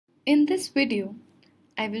In this video,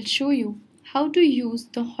 I will show you how to use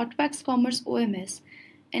the HotWax Commerce OMS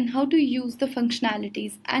and how to use the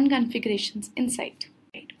functionalities and configurations inside.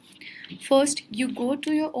 First, you go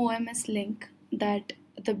to your OMS link that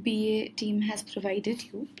the BA team has provided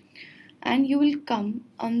you, and you will come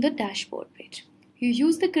on the dashboard page. You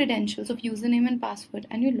use the credentials of username and password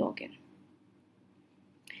and you log in.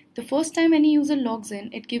 The first time any user logs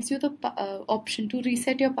in, it gives you the option to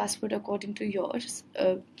reset your password according to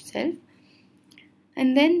yourself,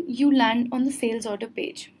 and then you land on the sales order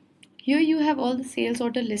page. Here you have all the sales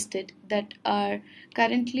order listed that are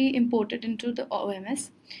currently imported into the OMS.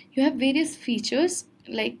 You have various features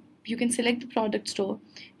like you can select the product store,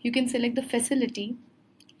 you can select the facility,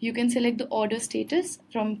 you can select the order status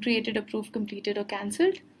from created, approved, completed or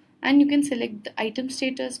cancelled, and you can select the item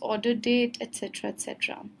status, order date, etc.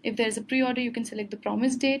 etc. If there is a pre-order, you can select the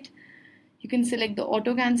promise date, you can select the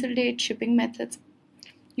auto cancel date, shipping methods.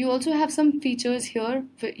 You also have some features here.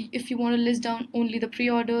 If you want to list down only the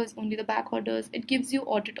pre-orders, only the back orders, it gives you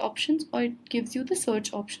audit options or it gives you the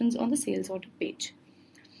search options on the sales order page.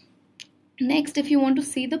 Next, if you want to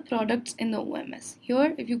see the products in the OMS,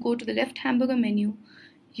 here if you go to the left hamburger menu,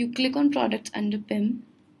 you click on products under PIM,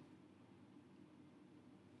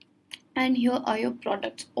 and here are your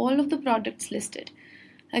products, all of the products listed.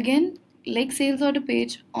 Again, like sales order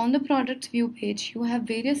page, on the products view page you have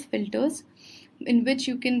various filters in which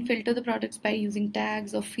you can filter the products by using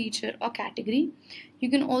tags or feature or category. You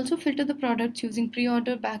can also filter the products using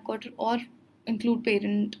pre-order, back order or include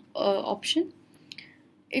parent option.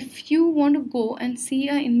 If you want to go and see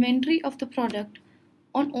an inventory of the product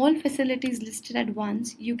on all facilities listed at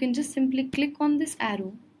once, you can just simply click on this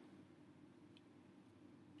arrow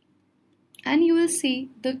and you will see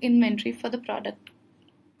the inventory for the product.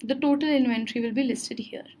 The total inventory will be listed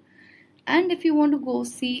here. And if you want to go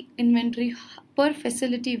see inventory per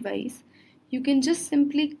facility wise, you can just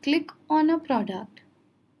simply click on a product,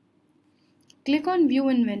 click on view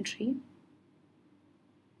inventory,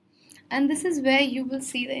 and this is where you will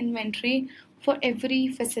see the inventory for every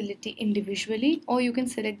facility individually, or you can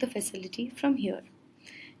select the facility from here.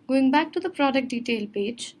 Going back to the product detail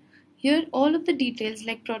page, here all of the details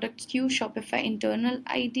like product SKU, Shopify internal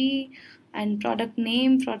ID and product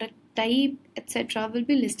name, product type, etc. will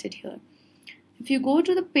be listed here. If you go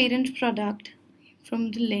to the parent product from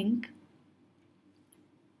the link,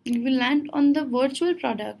 you will land on the virtual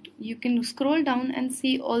product. You can scroll down and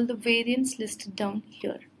see all the variants listed down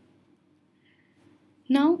here.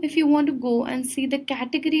 Now if you want to go and see the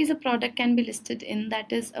categories a product can be listed in,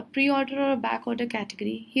 that is a pre-order or a back order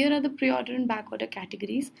category, here are the pre-order and back order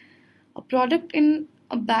categories. A product in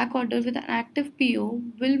a back order with an active PO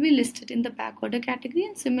will be listed in the back order category,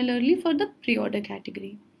 and similarly for the pre-order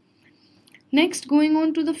category. Next, going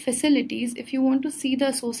on to the facilities, if you want to see the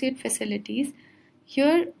associate facilities,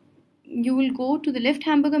 here you will go to the left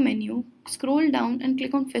hamburger menu, scroll down and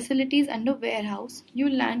click on facilities under warehouse. You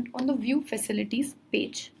will land on the view facilities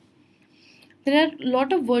page. There are a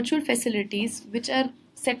lot of virtual facilities which are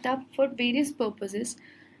set up for various purposes,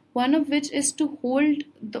 one of which is to hold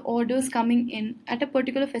the orders coming in at a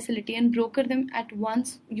particular facility and broker them at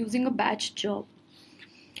once using a batch job.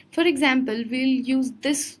 For example, we'll use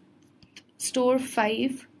this store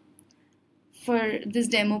 5 for this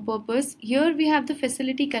demo purpose. Here we have the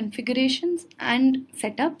facility configurations and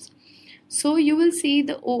setups. So you will see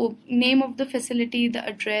the name of the facility, the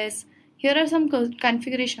address. Here are some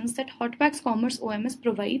configurations that HotWax Commerce OMS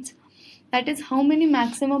provides. That is how many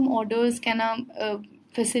maximum orders can a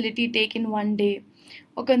facility take in one day,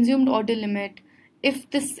 or consumed order limit, if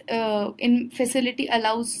this facility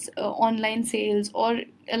allows online sales or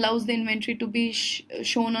allows the inventory to be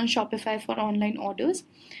shown on Shopify for online orders,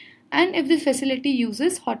 and if this facility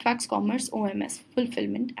uses HotWax Commerce OMS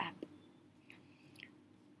fulfillment app.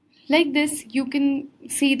 Like this, you can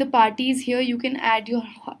see the parties here. You can add your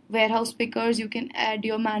warehouse pickers, you can add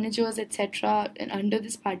your managers, etc. under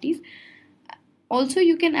this parties. Also,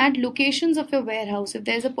 you can add locations of your warehouse. If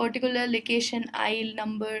there's a particular location, aisle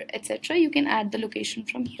number, etc., you can add the location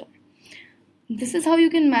from here. This is how you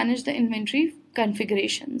can manage the inventory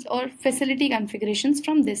configurations or facility configurations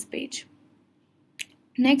from this page.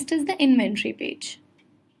 Next is the inventory page.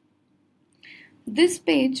 This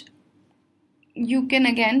page, you can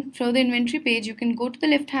again, for the inventory page, you can go to the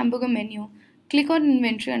left hamburger menu, click on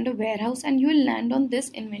inventory under warehouse, and you will land on this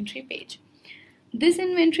inventory page. This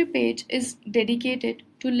inventory page is dedicated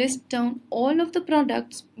to list down all of the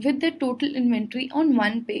products with their total inventory on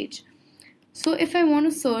one page. So if I want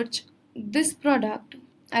to search this product,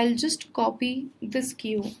 I'll just copy this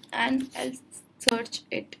SKU and I'll search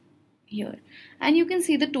it here, and you can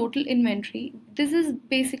see the total inventory. This is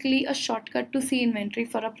basically a shortcut to see inventory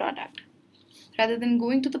for a product, rather than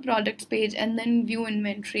going to the products page and then view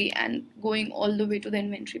inventory and going all the way to the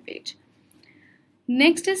inventory page.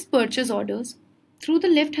 Next is purchase orders. Through the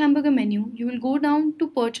left hamburger menu, you will go down to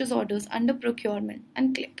purchase orders under procurement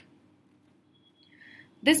and click.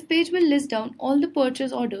 This page will list down all the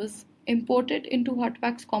purchase orders imported into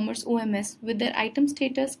HotWax Commerce OMS with their item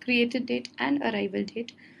status, created date and arrival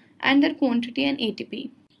date, and their quantity and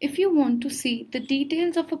ATP. If you want to see the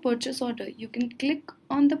details of a purchase order, you can click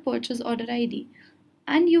on the purchase order ID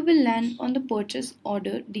and you will land on the purchase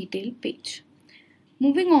order detail page.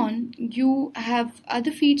 Moving on, you have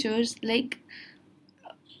other features like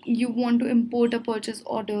you want to import a purchase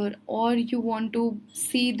order or you want to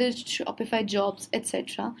see the Shopify jobs,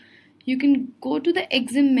 etc. You can go to the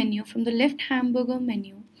exim menu from the left hamburger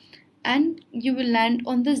menu and you will land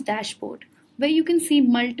on this dashboard where you can see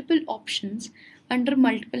multiple options under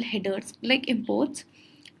multiple headers like imports.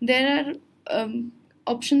 There are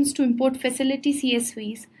options to import facility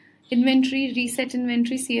CSVs, inventory, reset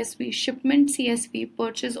inventory CSV, shipment CSV,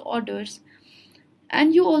 purchase orders,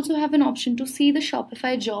 and you also have an option to see the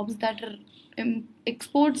Shopify jobs that are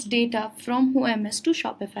exports data from OMS to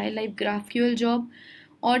Shopify, like GraphQL job,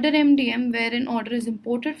 order MDM where an order is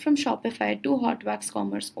imported from Shopify to HotWax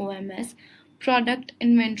Commerce OMS, product,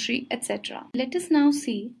 inventory, etc. Let us now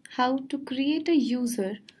see how to create a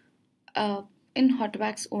user in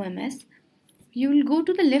HotWax OMS. You will go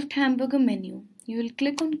to the left hamburger menu. You will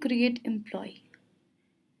click on create employee.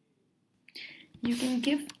 You can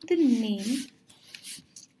give the name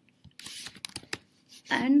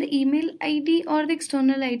and the email ID or the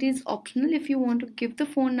external ID is optional. If you want to give the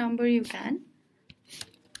phone number, you can.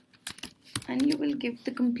 And you will give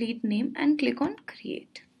the complete name and click on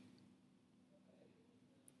create.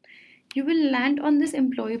 You will land on this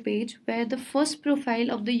employee page where the first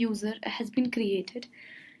profile of the user has been created.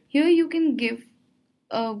 Here you can give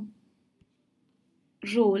a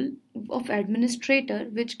role of administrator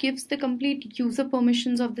which gives the complete user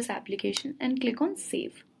permissions of this application and click on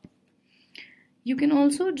save. You can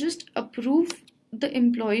also just approve the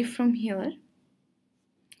employee from here.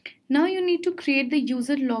 Now you need to create the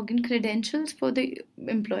user login credentials for the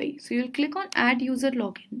employee. So you'll click on add user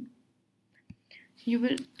login. You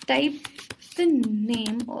will type the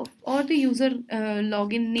name of or the user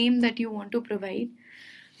login name that you want to provide.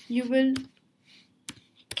 You will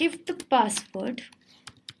give the password.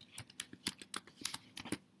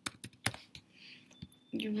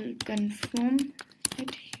 You will confirm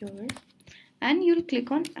it here and you'll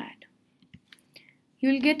click on add.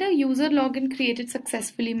 You'll get a user login created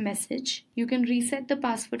successfully message. You can reset the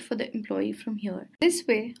password for the employee from here. This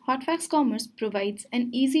way, HotWax Commerce provides an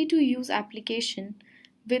easy to use application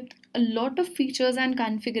with a lot of features and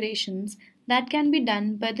configurations that can be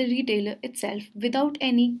done by the retailer itself without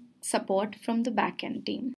any support from the backend team.